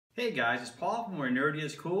Hey guys, it's Paul from Where Nerdy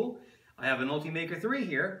is Cool. I have an Ultimaker 3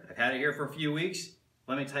 here. I've had it here for a few weeks.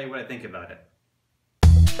 Let me tell you what I think about it.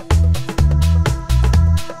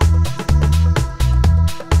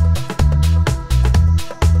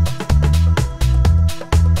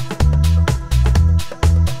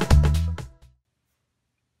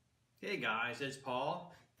 Hey guys, it's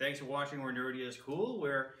Paul. Thanks for watching Where Nerdy is Cool,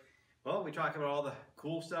 where, well, we talk about all the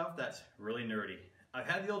cool stuff that's really nerdy. I've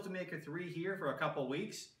had the Ultimaker 3 here for a couple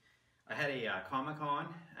weeks. I had a Comic-Con,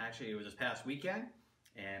 actually it was this past weekend,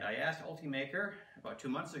 and I asked Ultimaker about 2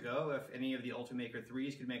 months ago if any of the Ultimaker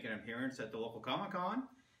 3s could make an appearance at the local Comic-Con.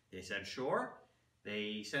 They said sure.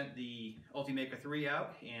 They sent the Ultimaker 3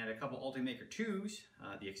 out and a couple Ultimaker 2s,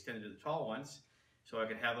 the extended to the tall ones, so I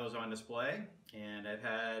could have those on display. And I've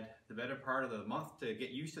had the better part of the month to get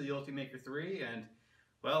used to the Ultimaker 3, and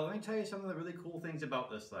well, let me tell you some of the really cool things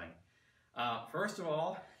about this thing. First of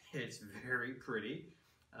all, it's very pretty.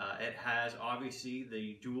 It has obviously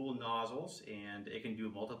the dual nozzles and it can do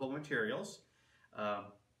multiple materials.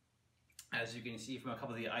 As you can see from a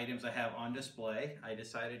couple of the items I have on display, I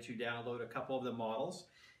decided to download a couple of the models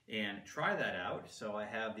and try that out. So I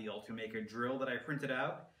have the Ultimaker drill that I printed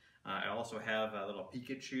out. I also have a little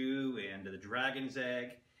Pikachu and the Dragon's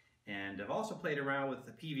Egg, and I've also played around with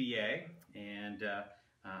the PVA, and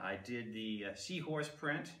I did the seahorse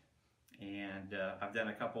print, and I've done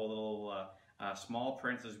a couple little small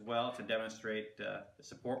prints as well to demonstrate the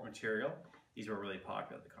support material. These were really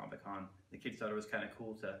popular at the Comic-Con. The kids thought it was kind of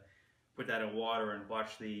cool to put that in water and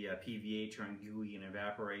watch the PVA turn gooey and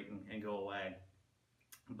evaporate and go away.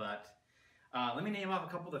 But let me name off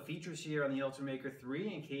a couple of the features here on the Ultimaker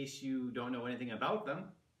 3 in case you don't know anything about them.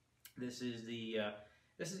 This is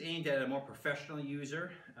aimed at a more professional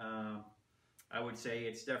user. I would say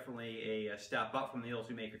it's definitely a step up from the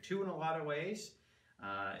Ultimaker 2 in a lot of ways.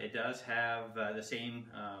 It does have the same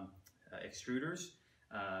extruders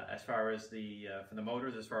as far as for the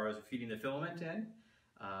motors, as far as feeding the filament in.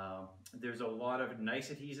 There's a lot of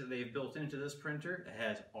niceties that they've built into this printer. It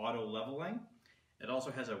has auto leveling. It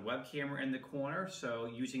also has a web camera in the corner, so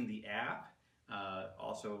using the app,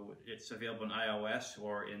 also it's available in iOS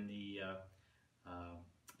or in the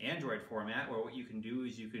Android format, where what you can do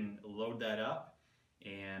is you can load that up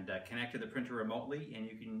and connect to the printer remotely, and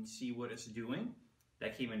you can see what it's doing.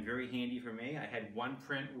 That came in very handy for me. I had one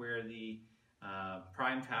print where the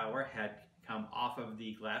prime tower had come off of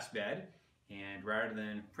the glass bed, and rather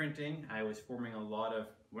than printing, I was forming a lot of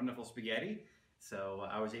wonderful spaghetti. So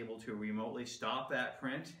I was able to remotely stop that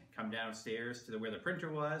print, come downstairs to where the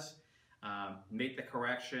printer was, make the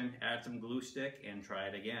correction, add some glue stick, and try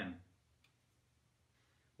it again.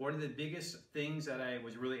 One of the biggest things that I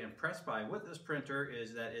was really impressed by with this printer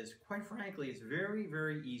is that quite frankly, it's very,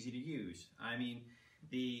 very easy to use. I mean,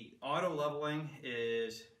 the auto leveling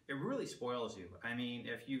it really spoils you. I mean,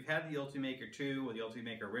 if you've had the Ultimaker 2 or the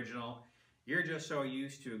Ultimaker original, you're just so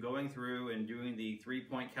used to going through and doing the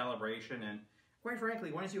 3-point calibration, and quite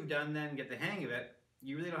frankly, once you've done that and get the hang of it,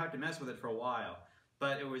 you really don't have to mess with it for a while.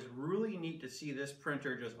 But it was really neat to see this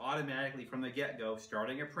printer just automatically from the get-go,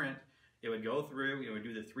 starting a print, it would go through, it would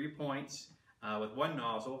do the 3 points with one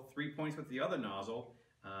nozzle, 3 points with the other nozzle.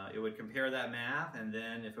 It would compare that math, and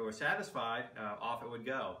then if it was satisfied, off it would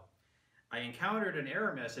go. I encountered an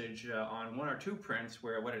error message on 1 or 2 prints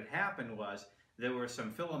where what had happened was there were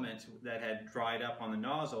some filaments that had dried up on the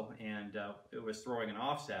nozzle, and it was throwing an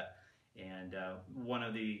offset. And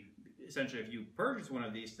essentially if you purchase one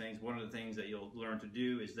of these things, one of the things that you'll learn to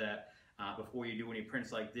do is that before you do any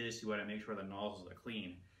prints like this, you want to make sure the nozzles are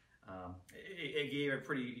clean. It gave a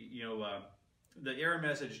pretty, the error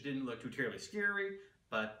message didn't look too terribly scary,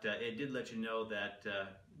 but it did let you know that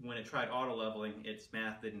when it tried auto leveling, its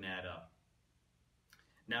math didn't add up.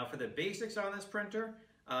 Now for the basics on this printer,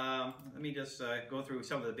 let me just go through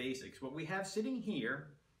some of the basics. What we have sitting here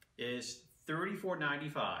is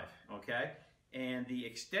 $34.95, okay? And the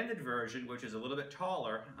extended version, which is a little bit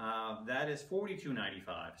taller, that is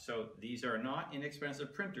 $42.95. So these are not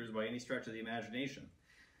inexpensive printers by any stretch of the imagination.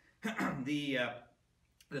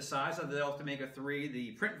 The size of the Ultimaker 3,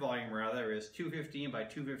 the print volume rather, is 215 by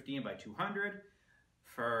 215 by 200.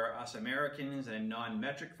 For us Americans and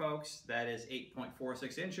non-metric folks, that is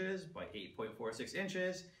 8.46 inches by 8.46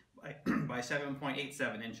 inches by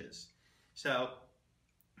 7.87 inches. So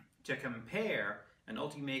to compare, an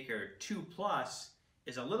Ultimaker 2 Plus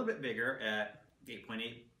is a little bit bigger at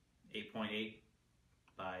 8.8, 8.8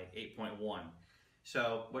 by 8.1.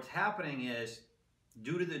 So what's happening is,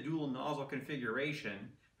 due to the dual nozzle configuration,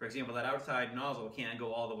 for example, that outside nozzle can't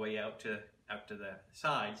go all the way out to the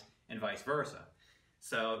sides, and vice versa.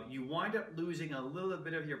 So you wind up losing a little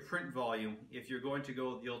bit of your print volume if you're going to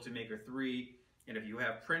go with the Ultimaker 3. And if you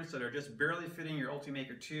have prints that are just barely fitting your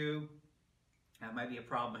Ultimaker 2, that might be a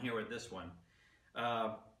problem here with this one.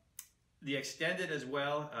 The extended as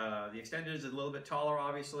well, the extended is a little bit taller,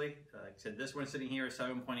 obviously. Like I said, this one sitting here is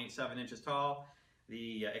 7.87 inches tall.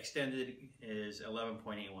 The extended is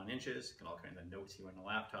 11.81 inches. Got all kinds of notes here on the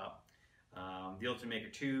laptop. The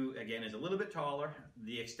Ultimaker 2, again, is a little bit taller.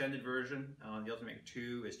 The extended version on the Ultimaker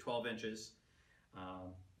 2 is 12 inches.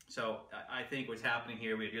 So I think what's happening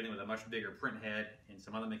here, we're dealing with a much bigger print head and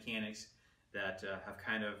some other mechanics that have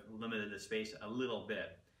kind of limited the space a little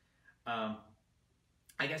bit.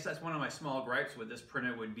 I guess that's one of my small gripes with this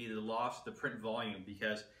printer would be the loss of the print volume,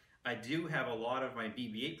 because I do have a lot of my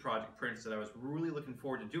BB-8 project prints that I was really looking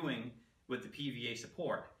forward to doing with the PVA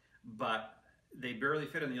support, but they barely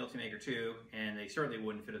fit in the Ultimaker 2, and they certainly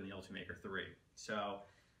wouldn't fit in the Ultimaker 3. So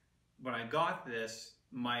when I got this,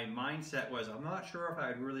 my mindset was, I'm not sure if I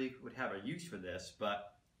really would have a use for this,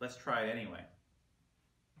 but let's try it anyway.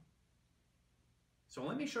 So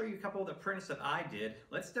let me show you a couple of the prints that I did.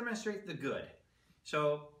 Let's demonstrate the good.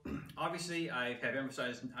 So obviously I have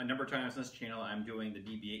emphasized a number of times on this channel I'm doing the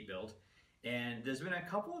BB-8 build, and there's been a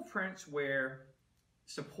couple of prints where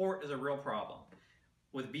support is a real problem.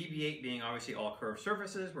 With BB-8 being obviously all curved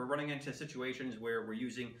surfaces, we're running into situations where we're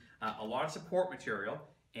using a lot of support material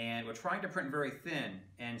and we're trying to print very thin,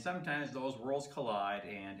 and sometimes those worlds collide,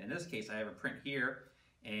 and in this case I have a print here,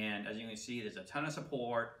 and as you can see there's a ton of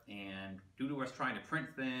support, and due to us trying to print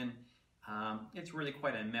thin, it's really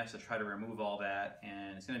quite a mess to try to remove all that,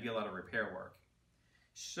 and it's going to be a lot of repair work.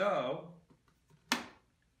 So,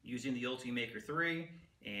 using the Ultimaker 3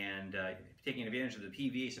 and taking advantage of the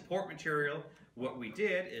PVA support material, what we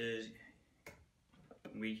did is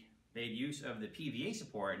we made use of the PVA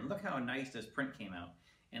support, and look how nice this print came out.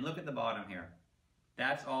 And look at the bottom here.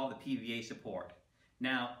 That's all the PVA support.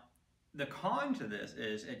 Now, the con to this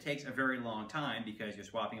is it takes a very long time because you're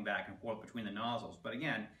swapping back and forth between the nozzles. But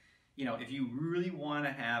again, you know, if you really want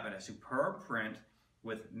to have a superb print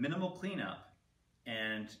with minimal cleanup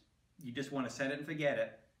and you just want to set it and forget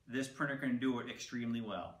it, this printer can do it extremely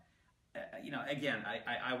well. You know, again,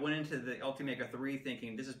 I went into the Ultimaker 3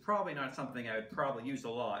 thinking this is probably not something I would probably use a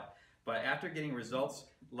lot, but after getting results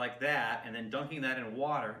like that and then dunking that in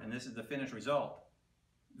water, and this is the finished result,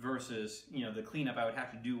 versus, you know, the cleanup I would have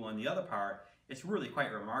to do on the other part, it's really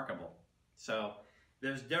quite remarkable. So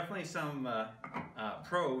there's definitely some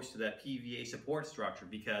pros to that PVA support structure,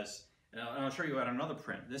 because, and I'll show you on another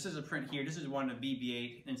print. This is a print here. This is one of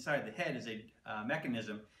BB-8. Inside the head is a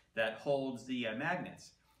mechanism that holds the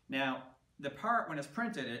magnets. Now, the part, when it's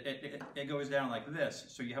printed, it goes down like this.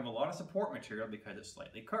 So you have a lot of support material because it's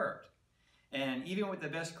slightly curved. And even with the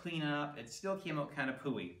best cleanup, it still came out kind of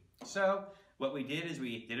pooey. So what we did is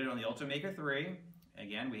we did it on the Ultimaker 3.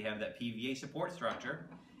 Again, we have that PVA support structure.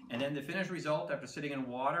 And then the finished result after sitting in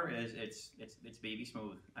water is it's baby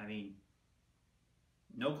smooth. I mean,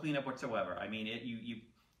 no cleanup whatsoever. I mean,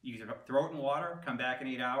 you throw it in water, come back in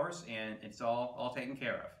 8 hours, and it's all taken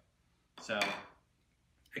care of. So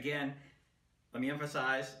again, let me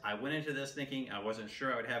emphasize, I went into this thinking I wasn't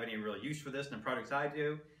sure I would have any real use for this in the products I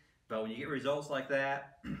do, but when you get results like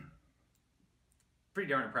that, pretty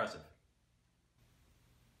darn impressive.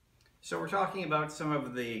 So we're talking about some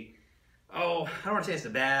of the, I don't want to say it's the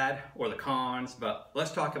bad or the cons, but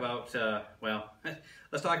let's talk about,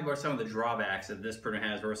 let's talk about some of the drawbacks that this printer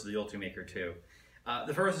has versus the Ultimaker 2.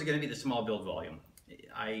 The first is going to be the small build volume.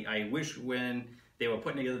 I wish when they were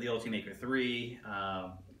putting together the Ultimaker 3,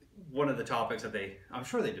 one of the topics that I'm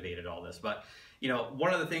sure they debated all this, but you know,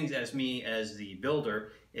 one of the things as me as the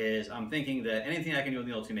builder is I'm thinking that anything I can do with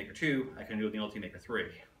the Ultimaker 2, I can do with the Ultimaker 3.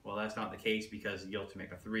 Well, that's not the case because the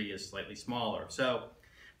Ultimaker 3 is slightly smaller. So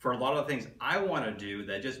for a lot of the things I want to do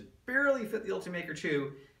that just barely fit the Ultimaker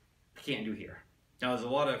 2, I can't do here. Now there's a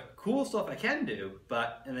lot of cool stuff I can do,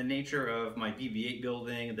 but in the nature of my BB-8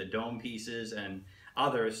 building, the dome pieces and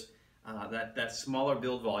others, that smaller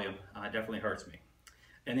build volume definitely hurts me.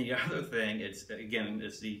 And the other thing, it's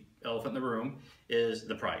the elephant in the room, is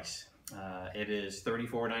the price. It is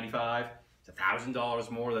 $34.95. It's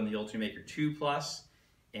 $1,000 more than the Ultimaker 2 Plus,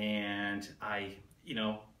 and I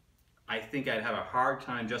think I'd have a hard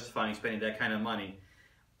time justifying spending that kind of money.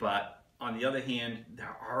 But on the other hand,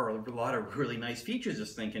 there are a lot of really nice features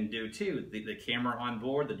this thing can do too. The camera on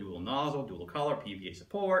board, the dual nozzle, dual color, PVA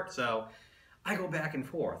support. So I go back and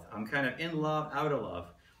forth. I'm kind of in love, out of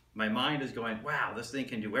love. My mind is going, wow, this thing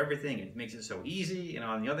can do everything. It makes it so easy. And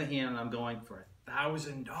on the other hand, I'm going for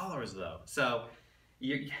 $1,000 though. So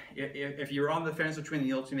if you're on the fence between the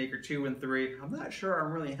Ultimaker 2 and 3, I'm not sure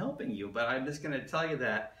I'm really helping you, but I'm just going to tell you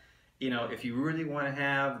that, if you really want to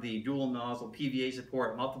have the dual nozzle PVA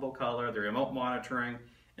support, multiple color, the remote monitoring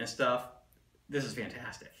and stuff, this is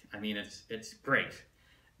fantastic. I mean, it's great.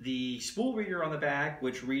 The spool reader on the back,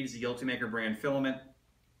 which reads the Ultimaker brand filament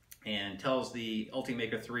and tells the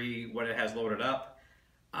Ultimaker 3 what it has loaded up,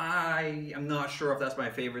 I am not sure if that's my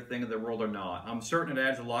favorite thing in the world or not. I'm certain it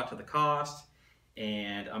adds a lot to the cost,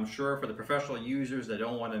 and I'm sure for the professional users that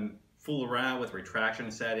don't want to fool around with retraction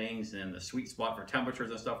settings and the sweet spot for temperatures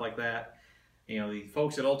and stuff like that, the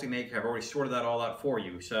folks at Ultimaker have already sorted that all out for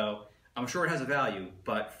you. So I'm sure it has a value,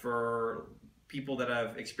 but for people that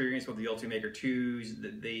have experience with the Ultimaker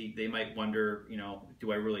 2s, they might wonder,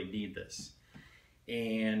 do I really need this?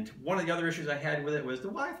 And one of the other issues I had with it was the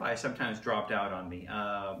Wi-Fi sometimes dropped out on me.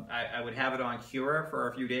 I would have it on Cura for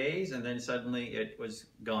a few days, and then suddenly it was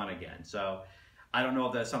gone again. So I don't know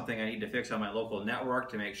if that's something I need to fix on my local network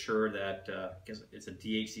to make sure that, because it's a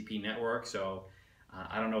DHCP network, so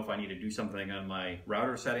I don't know if I need to do something on my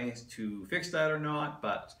router settings to fix that or not,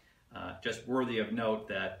 but just worthy of note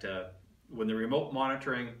that when the remote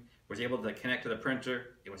monitoring was able to connect to the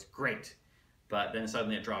printer, it was great, but then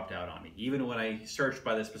suddenly it dropped out on me. Even when I searched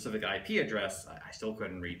by the specific IP address, I still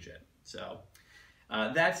couldn't reach it. So.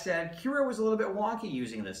 That said, Cura was a little bit wonky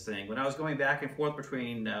using this thing. When I was going back and forth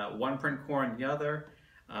between one print core and the other,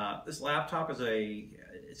 this laptop it's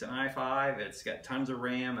an i5, it's got tons of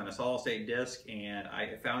RAM and a solid state disk, and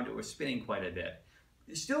I found it was spinning quite a bit.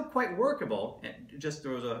 It's still quite workable, just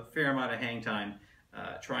there was a fair amount of hang time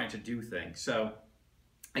trying to do things. So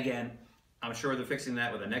again, I'm sure they're fixing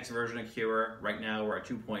that with the next version of Cura. Right now we're at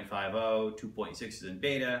 2.50, 2.6 is in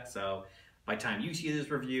beta, so by the time you see this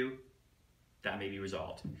review, that may be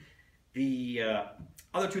resolved. The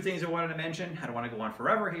other two things I wanted to mention, I don't want to go on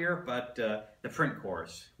forever here, but the print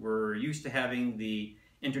cores. We're used to having the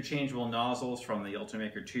interchangeable nozzles from the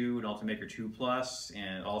Ultimaker 2 and Ultimaker 2 Plus,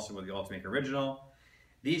 and also with the Ultimaker Original.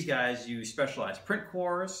 These guys use specialized print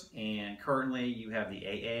cores, and currently you have the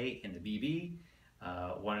AA and the BB.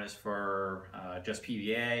 One is for just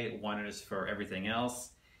PVA, one is for everything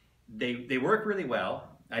else. They work really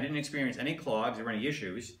well. I didn't experience any clogs or any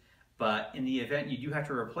issues. But in the event you do have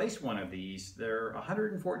to replace one of these, they're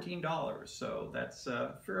 $114, so that's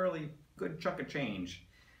a fairly good chunk of change.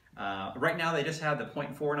 Right now they just have the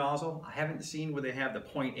 0.4 nozzle. I haven't seen where they have the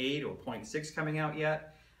 0.8 or 0.6 coming out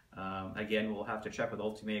yet. Again, we'll have to check with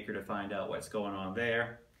Ultimaker to find out what's going on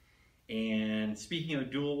there. And speaking of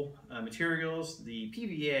dual materials, the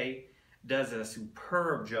PVA does a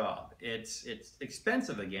superb job. It's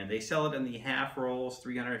expensive again. They sell it in the half rolls,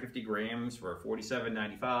 350 grams for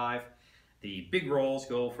 $47.95. The big rolls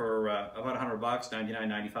go for about $100,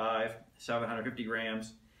 $99.95, 750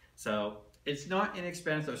 grams. So it's not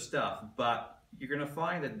inexpensive stuff, but you're going to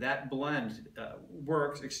find that that blend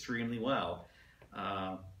works extremely well.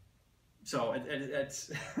 So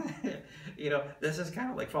it's this is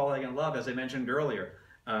kind of like falling in love, as I mentioned earlier.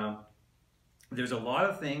 There's a lot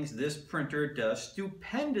of things this printer does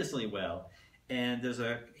stupendously well, and there's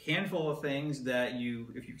a handful of things that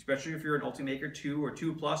especially if you're an Ultimaker 2 or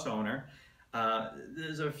 2 Plus owner,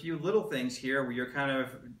 there's a few little things here where you're kind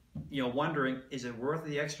of wondering, is it worth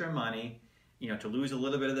the extra money to lose a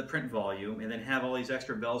little bit of the print volume and then have all these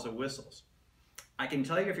extra bells and whistles? I can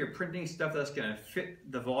tell you, if you're printing stuff that's going to fit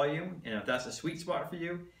the volume, and if that's a sweet spot for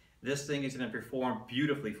you, this thing is going to perform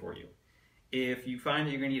beautifully for you. If you find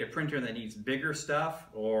that you're going to need a printer that needs bigger stuff,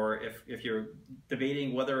 or if you're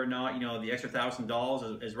debating whether or not the extra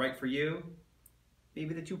 $1,000 is right for you,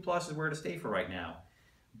 maybe the 2 Plus is where to stay for right now.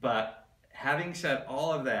 But having said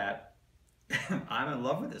all of that, I'm in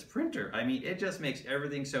love with this printer. I mean, it just makes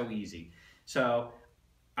everything so easy. So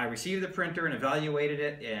I received the printer and evaluated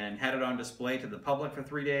it and had it on display to the public for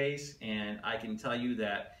 3 days, and I can tell you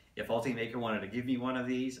that if Ultimaker wanted to give me one of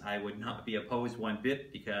these, I would not be opposed one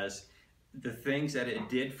bit, because the things that it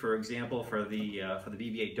did, for example, for the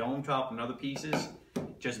BB-8 dome top and other pieces,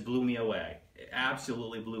 just blew me away. It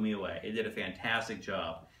absolutely blew me away. It did a fantastic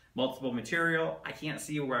job. Multiple material, I can't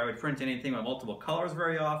see where I would print anything with multiple colors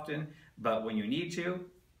very often, but when you need to,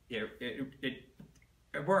 it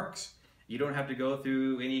works. You don't have to go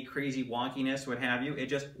through any crazy wonkiness, what have you. It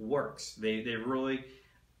just works. They really,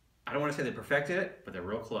 I don't want to say they perfected it, but they're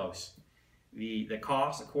real close. The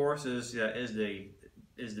cost, of course, is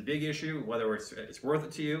the big issue, whether it's worth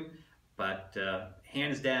it to you, but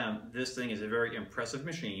hands down, this thing is a very impressive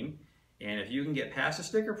machine, and if you can get past the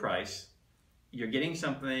sticker price, you're getting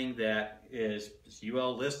something that is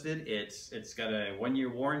UL listed. It's got a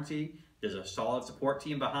 1-year warranty. There's a solid support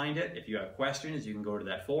team behind it. If you have questions, you can go to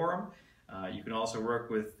that forum. You can also work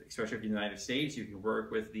with, especially if you're in the United States, you can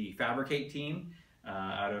work with the Fabricate team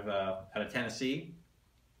out of Tennessee.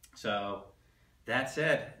 So that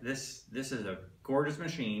said, this is a gorgeous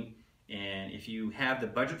machine, and if you have the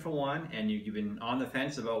budget for one and you've been on the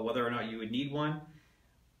fence about whether or not you would need one,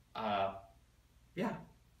 yeah,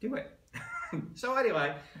 do it. So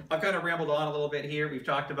anyway, I've kind of rambled on a little bit here. We've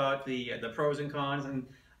talked about the pros and cons, and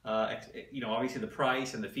obviously the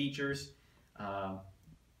price and the features.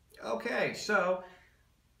 Okay, so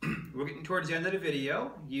we're getting towards the end of the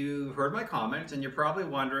video. You've heard my comments and you're probably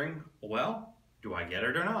wondering, well, do I get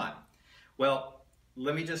it or not? Well,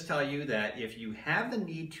 let me just tell you that if you have the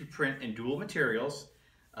need to print in dual materials,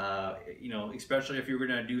 especially if you're going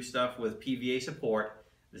to do stuff with PVA support,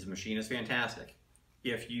 this machine is fantastic.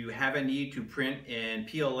 If you have a need to print in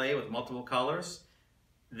PLA with multiple colors,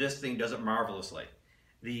 this thing does it marvelously.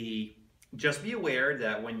 Just be aware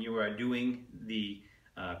that when you are doing the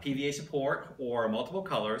PVA support or multiple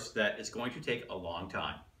colors, that it's going to take a long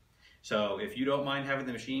time. So if you don't mind having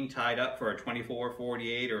the machine tied up for 24,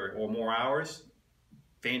 48 or more hours,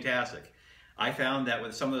 fantastic. I found that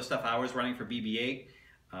with some of the stuff I was running for BB-8,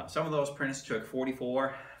 some of those prints took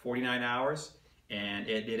 44, 49 hours, and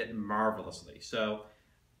it did it marvelously. So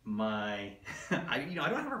I don't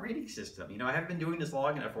have a rating system. I haven't been doing this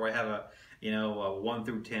long enough where I have a 1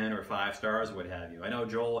 through 10 or 5 stars or what have you. I know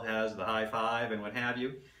Joel has the high 5 and what have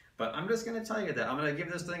you, but I'm just going to tell you that I'm going to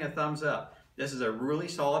give this thing a thumbs up. This is a really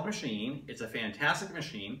solid machine. It's a fantastic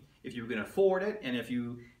machine. If you can afford it and if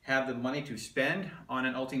you have the money to spend on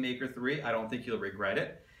an Ultimaker 3, I don't think you'll regret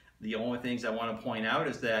it. The only things I want to point out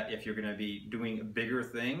is that if you're going to be doing bigger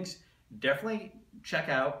things, definitely check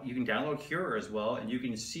out, you can download Cura as well, and you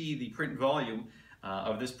can see the print volume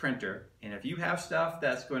of this printer. And if you have stuff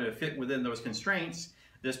that's going to fit within those constraints,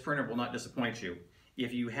 this printer will not disappoint you.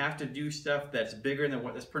 If you have to do stuff that's bigger than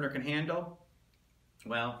what this printer can handle,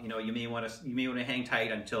 well, you may want to hang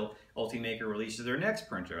tight until Ultimaker releases their next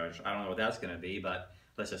printer. I don't know what that's going to be, but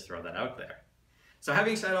let's just throw that out there. So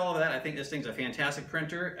having said all of that, I think this thing's a fantastic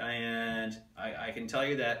printer, and I can tell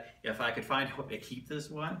you that if I could find a way to keep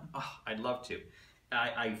this one, I'd love to.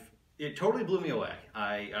 It totally blew me away.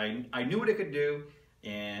 I knew what it could do,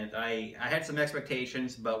 and I had some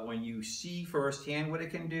expectations, but when you see firsthand what it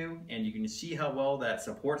can do, and you can see how well that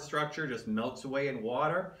support structure just melts away in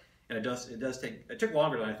water, and it took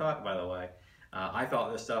longer than I thought, by the way. I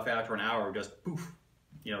thought this stuff after an hour would just poof,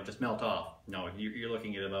 just melt off. No, you're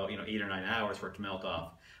looking at about 8 or 9 hours for it to melt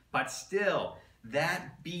off. But still,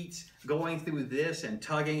 that beats going through this and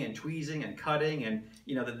tugging and tweezing and cutting and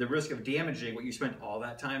the risk of damaging what you spent all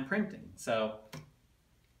that time printing. So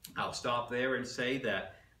I'll stop there and say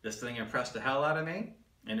that this thing impressed the hell out of me.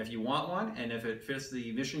 And if you want one, and if it fits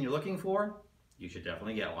the mission you're looking for, you should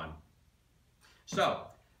definitely get one. So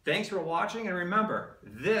thanks for watching, and remember,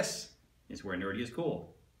 this is where nerdy is cool.